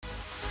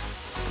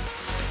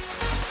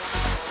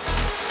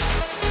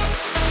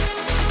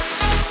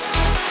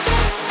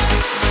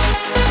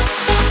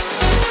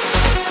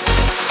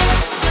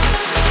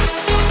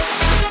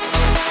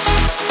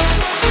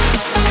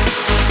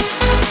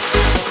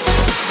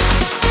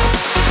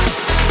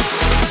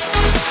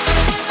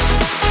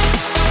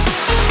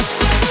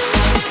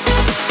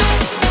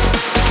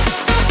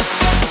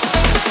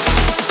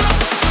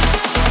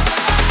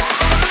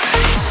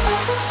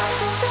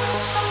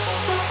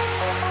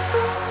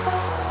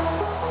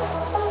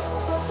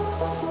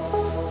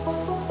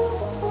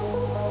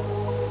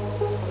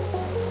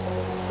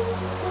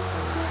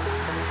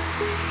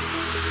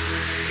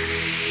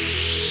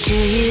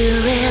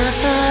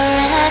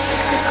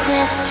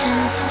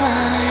questions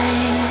why.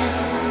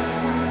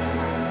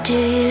 Do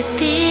you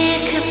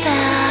think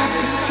about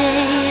the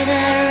day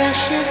that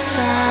rushes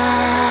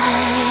by?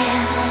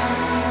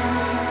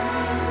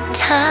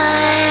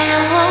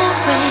 Time won't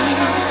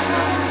wait,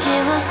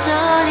 it will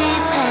slowly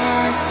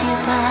pass you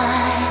by.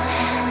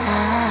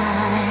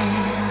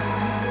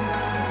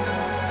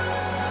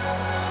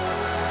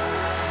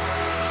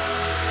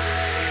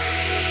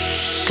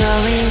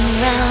 Going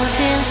round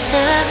in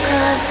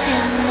circles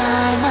in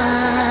my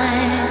mind.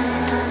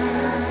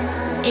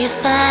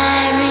 If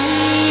I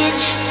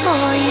reach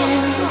for you,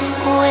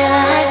 will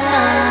I